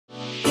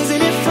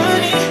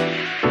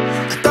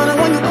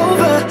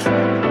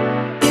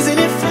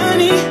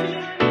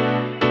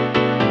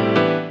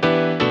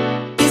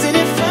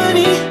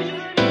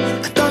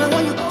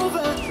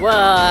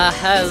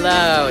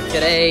Hello,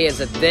 today is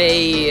a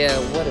day,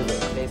 what is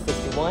it, day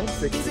 61?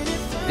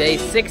 60. Day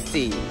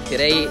 60.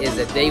 Today is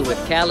a day with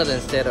Khaled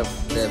instead of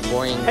the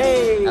boring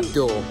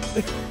Abdul.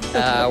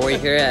 We're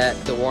here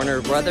at the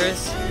Warner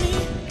Brothers.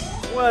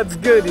 What's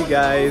good, you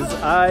guys?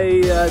 I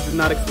did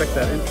not expect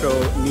that intro,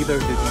 neither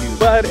did you.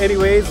 But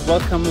anyways,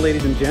 welcome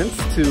ladies and gents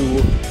to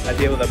A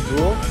Day with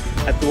Abdul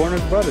at the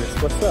Warner Brothers.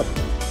 What's up?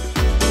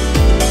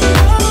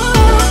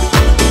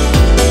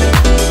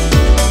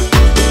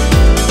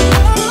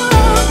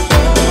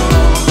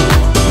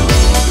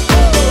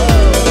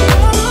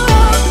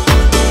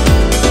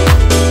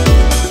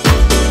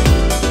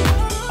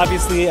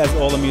 Obviously, as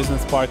all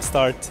amusement parks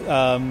start,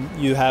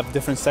 you have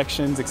different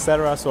sections,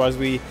 etc. So as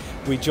we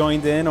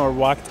joined in or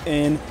walked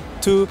in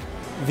to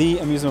the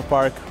amusement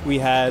park, we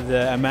had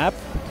a map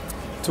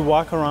to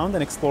walk around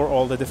and explore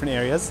all the different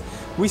areas.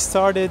 We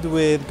started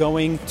with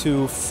going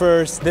to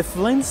first the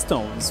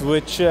Flintstones,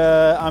 which,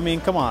 I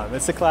mean, come on,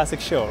 it's a classic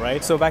show,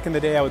 right? So back in the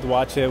day, I would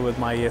watch it with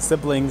my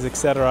siblings,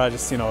 etc.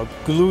 Just, you know,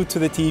 glued to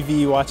the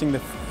TV, watching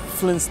the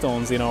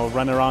Flintstones, you know,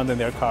 run around in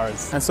their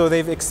cars. And so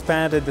they've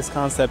expanded this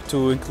concept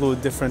to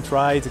include different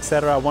rides,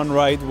 etc. One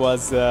ride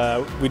was,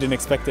 we didn't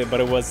expect it, but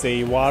it was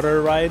a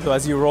water ride. So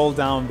as you roll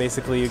down,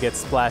 basically you get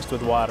splashed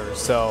with water.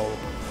 So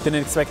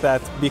didn't expect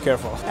that, be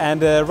careful.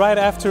 And right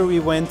after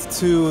we went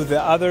to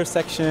the other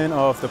section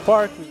of the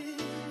park.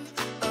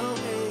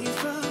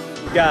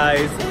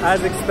 Guys,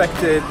 as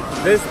expected,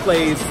 this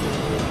place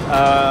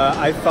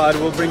I thought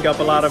will bring up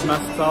a lot of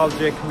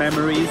nostalgic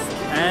memories.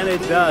 And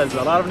it does.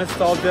 A lot of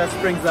nostalgia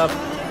springs up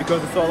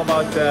because it's all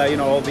about, you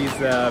know, all these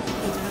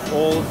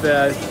old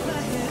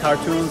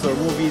cartoons or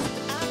movies.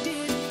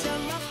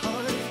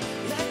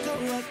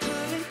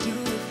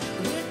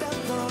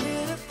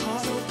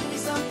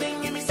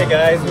 Hey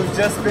guys, we've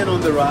just been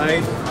on the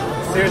ride.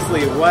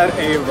 Seriously, what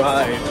a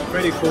ride.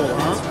 Pretty cool,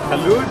 huh?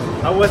 Khalud,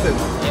 how was it?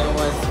 It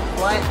was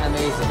quite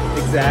amazing.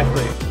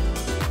 Exactly.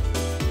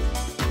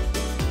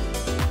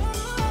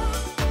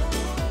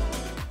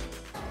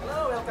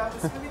 Hello, welcome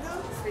to Scooby-Doo.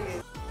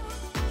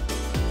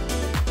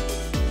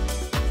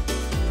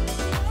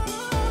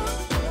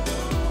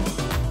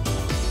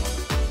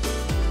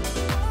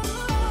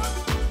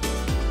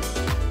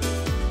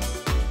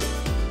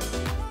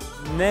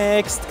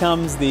 Next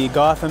comes the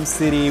Gotham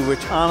City,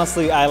 which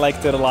honestly I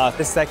liked it a lot.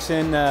 This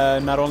section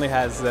not only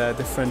has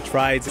different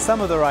rides,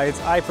 some of the rides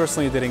I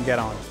personally didn't get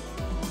on.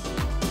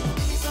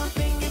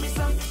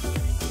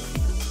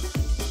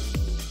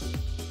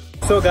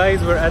 So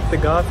guys, we're at the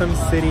Gotham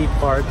City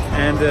Park,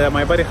 and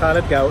my buddy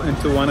Khaled got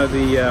into one of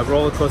the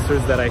roller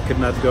coasters that I could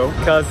not go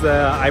because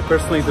I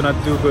personally do not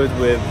do good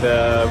with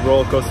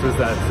roller coasters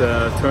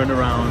that turn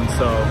around,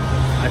 so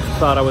I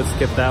thought I would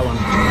skip that one.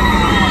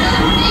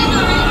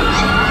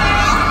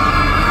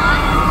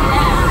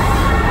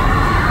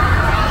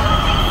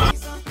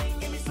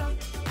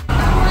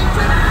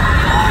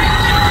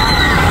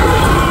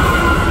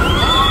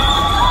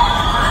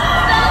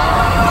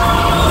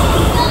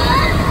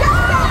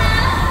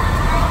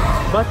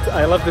 But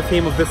I love the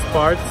theme of this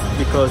part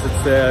because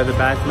it's the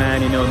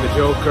Batman, you know, the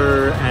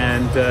Joker,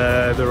 and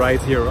the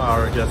rides here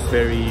are just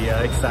very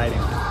exciting.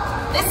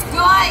 This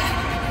guy,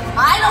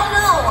 I don't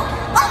know,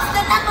 what's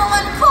the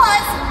 #1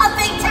 cause of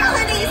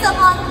fatalities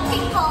among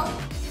people?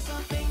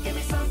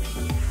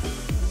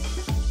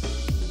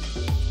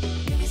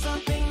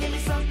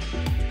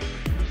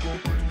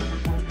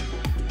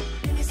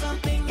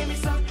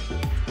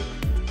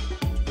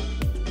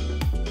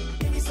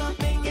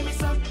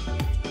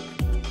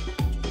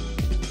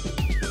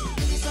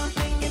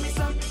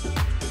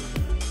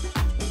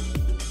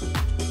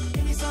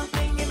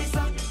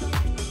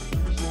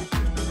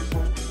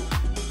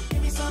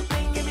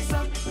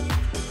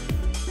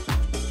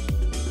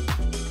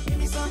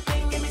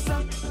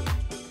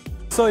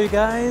 So you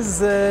guys,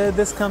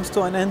 this comes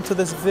to an end to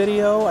this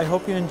video. I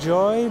hope you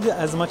enjoyed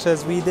as much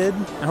as we did.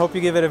 I hope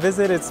you give it a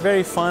visit. It's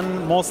very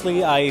fun.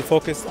 Mostly I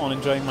focused on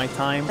enjoying my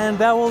time. And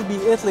that will be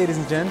it, ladies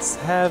and gents.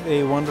 Have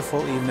a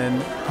wonderful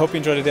evening. Hope you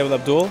enjoyed A Day with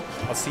Abdul.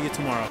 I'll see you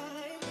tomorrow.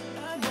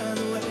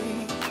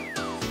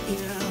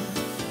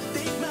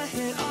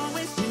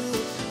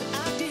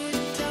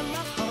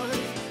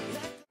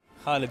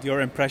 Khaled,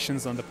 your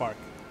impressions on the park.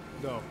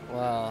 Go.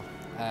 Well,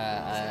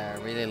 I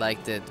really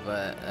liked it,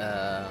 but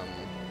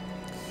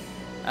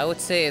I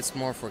would say it's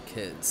more for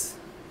kids.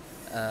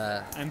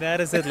 And that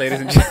is it,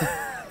 ladies and gentlemen.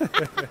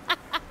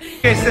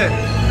 Okay,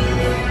 sit.